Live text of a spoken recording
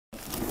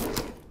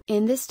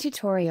In this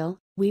tutorial,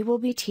 we will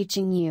be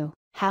teaching you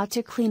how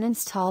to clean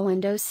install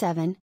Windows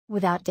 7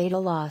 without data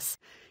loss.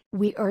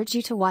 We urge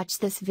you to watch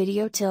this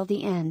video till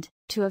the end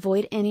to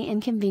avoid any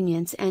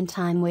inconvenience and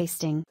time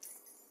wasting.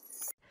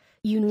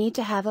 You need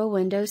to have a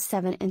Windows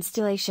 7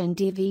 installation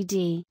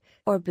DVD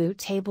or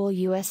bootable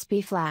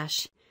USB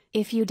flash.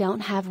 If you don't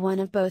have one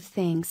of both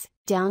things,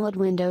 download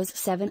Windows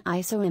 7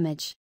 ISO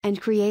image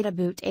and create a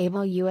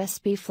bootable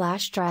USB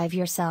flash drive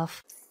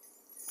yourself.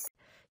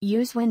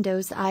 Use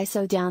Windows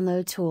ISO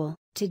download tool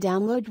to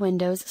download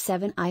Windows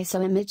 7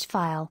 ISO image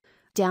file.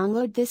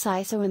 Download this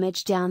ISO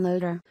image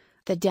downloader,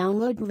 the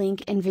download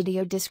link in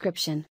video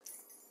description.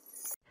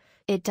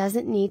 It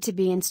doesn't need to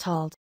be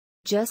installed.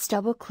 Just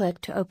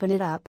double-click to open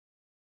it up.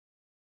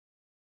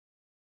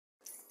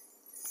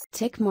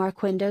 Tick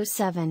mark Windows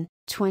 7,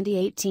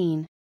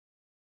 2018.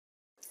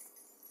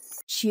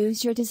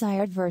 Choose your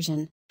desired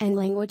version and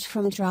language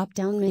from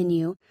drop-down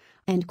menu,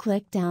 and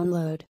click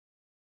Download.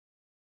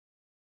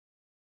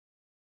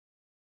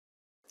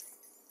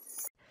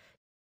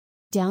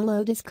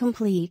 Download is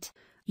complete.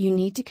 You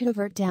need to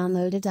convert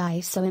downloaded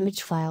ISO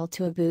image file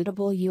to a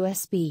bootable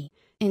USB.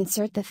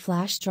 Insert the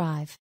flash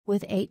drive,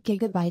 with 8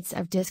 GB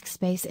of disk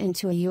space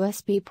into a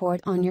USB port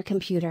on your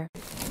computer.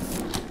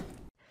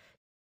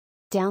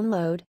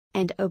 Download,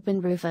 and open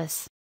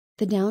Rufus.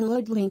 The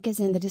download link is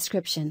in the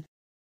description.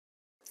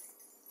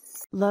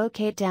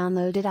 Locate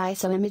downloaded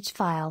ISO image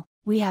file,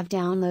 we have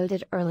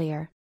downloaded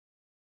earlier.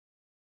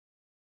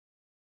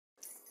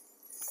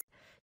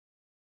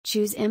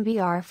 Choose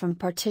MBR from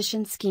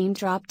Partition Scheme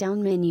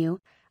drop-down menu,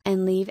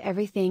 and leave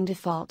everything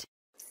default.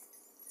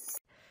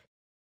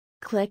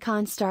 Click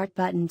on Start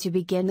button to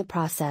begin the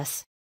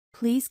process.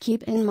 Please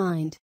keep in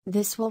mind,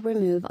 this will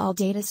remove all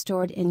data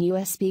stored in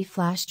USB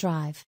flash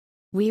drive.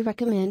 We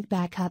recommend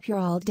backup your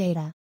all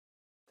data.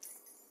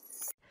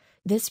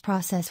 This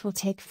process will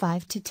take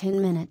 5 to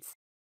 10 minutes.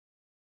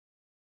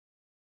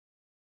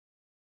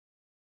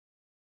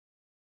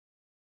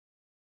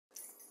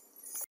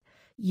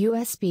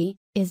 USB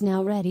is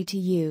now ready to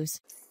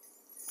use.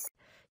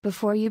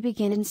 Before you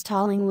begin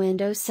installing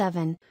Windows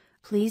 7,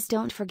 please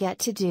don't forget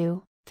to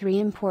do 3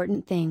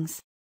 important things.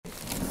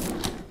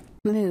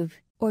 Move,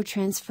 or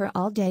transfer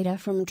all data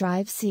from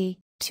Drive C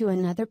to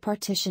another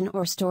partition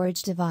or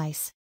storage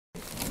device.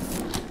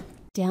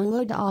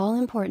 Download all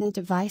important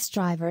device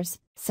drivers,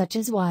 such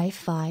as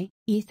Wi-Fi,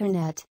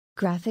 Ethernet,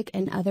 graphic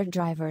and other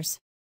drivers.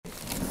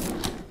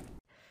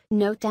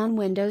 Note down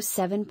Windows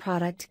 7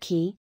 product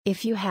key,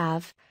 if you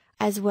have,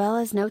 as well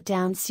as note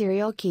down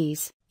serial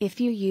keys. If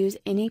you use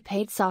any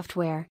paid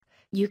software,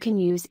 you can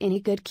use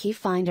any good key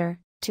finder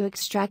to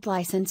extract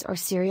license or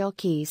serial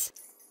keys.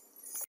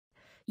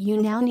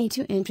 You now need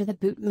to enter the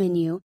boot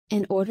menu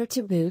in order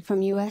to boot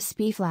from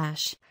USB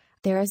flash.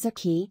 There is a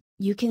key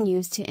you can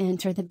use to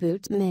enter the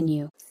boot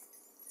menu.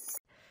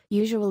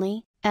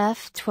 Usually,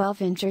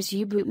 F12 enters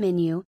your boot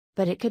menu,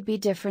 but it could be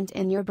different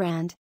in your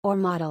brand or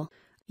model.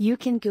 You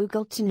can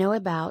Google to know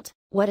about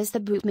what is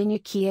the boot menu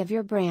key of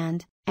your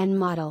brand and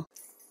model.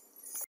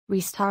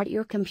 Restart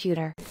your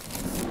computer.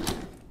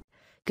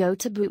 Go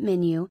to boot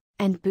menu,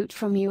 and boot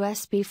from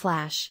USB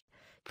flash.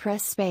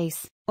 Press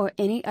space, or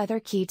any other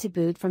key to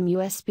boot from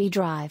USB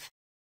drive.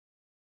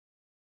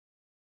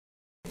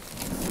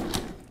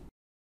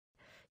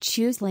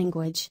 Choose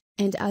language,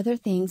 and other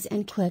things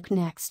and click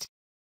Next.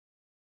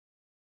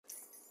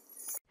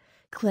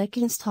 Click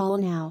Install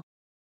now.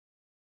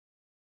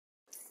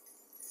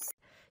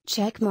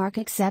 Check mark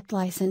Accept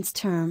License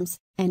Terms,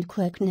 and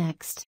click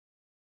Next.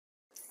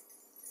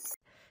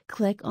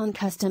 Click on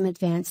Custom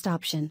Advanced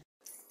option.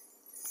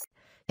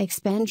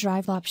 Expand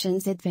Drive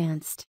Options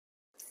Advanced.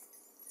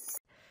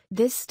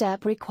 This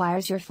step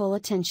requires your full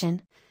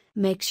attention.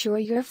 Make sure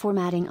you're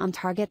formatting on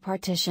target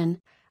partition.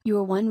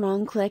 Your one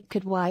wrong click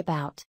could wipe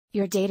out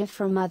your data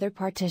from other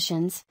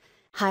partitions.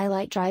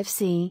 Highlight Drive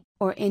C,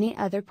 or any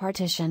other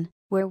partition,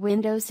 where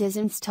Windows is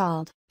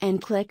installed,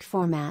 and click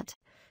Format.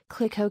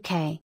 Click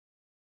OK.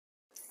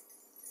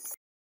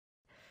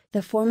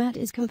 The format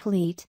is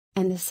complete,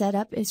 and the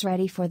setup is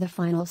ready for the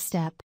final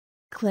step.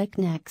 Click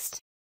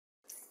Next.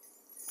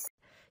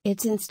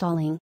 It's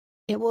installing.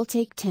 It will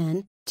take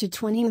 10 to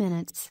 20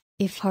 minutes,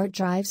 if hard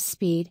drive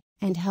speed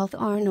and health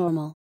are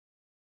normal.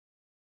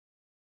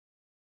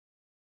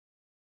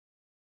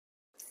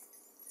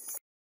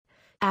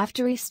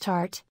 After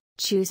restart,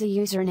 choose a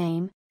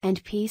username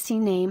and PC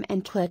name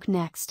and click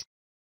Next.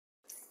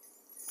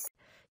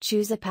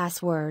 Choose a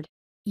password.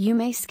 You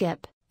may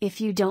skip if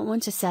you don't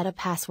want to set a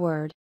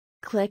password.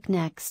 Click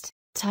Next.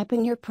 Type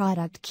in your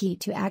product key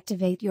to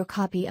activate your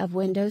copy of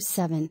Windows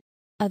 7.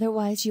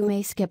 Otherwise you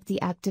may skip the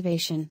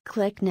activation.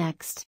 Click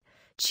Next.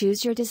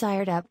 Choose your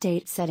desired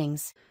update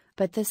settings,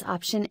 but this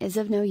option is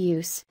of no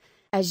use,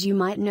 as you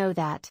might know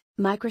that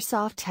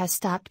Microsoft has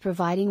stopped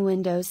providing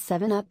Windows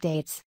 7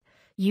 updates.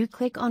 You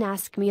click on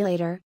Ask Me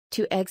Later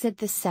to exit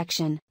this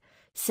section.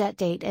 Set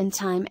date and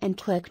time and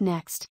click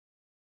Next.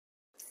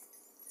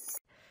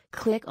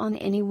 Click on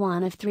any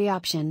one of 3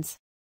 options.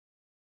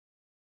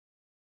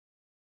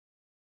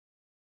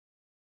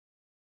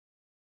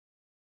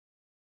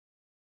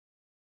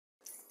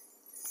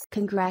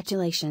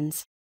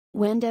 Congratulations!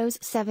 Windows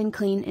 7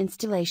 Clean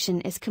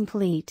installation is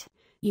complete.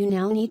 You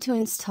now need to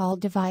install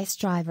device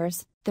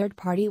drivers,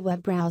 third-party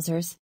web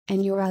browsers,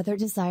 and your other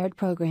desired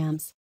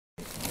programs.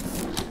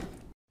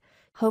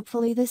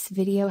 Hopefully this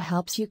video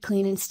helps you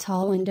clean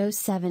install Windows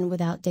 7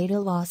 without data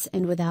loss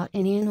and without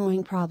any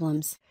annoying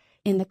problems.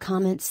 In the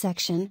comments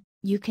section,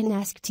 you can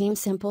ask Team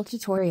Simple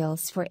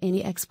Tutorials for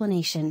any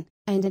explanation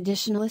and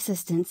additional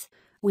assistance.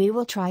 We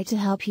will try to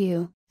help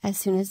you as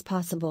soon as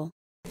possible.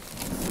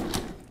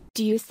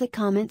 Use the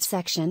comment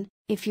section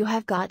if you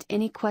have got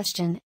any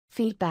question,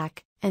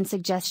 feedback, and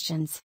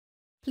suggestions.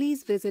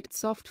 Please visit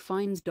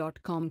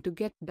softfinds.com to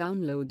get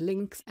download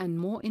links and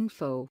more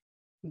info.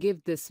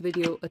 Give this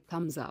video a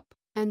thumbs up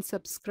and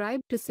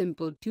subscribe to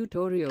Simple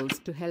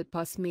Tutorials to help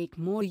us make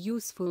more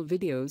useful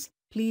videos.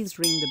 Please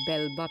ring the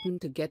bell button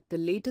to get the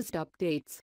latest updates.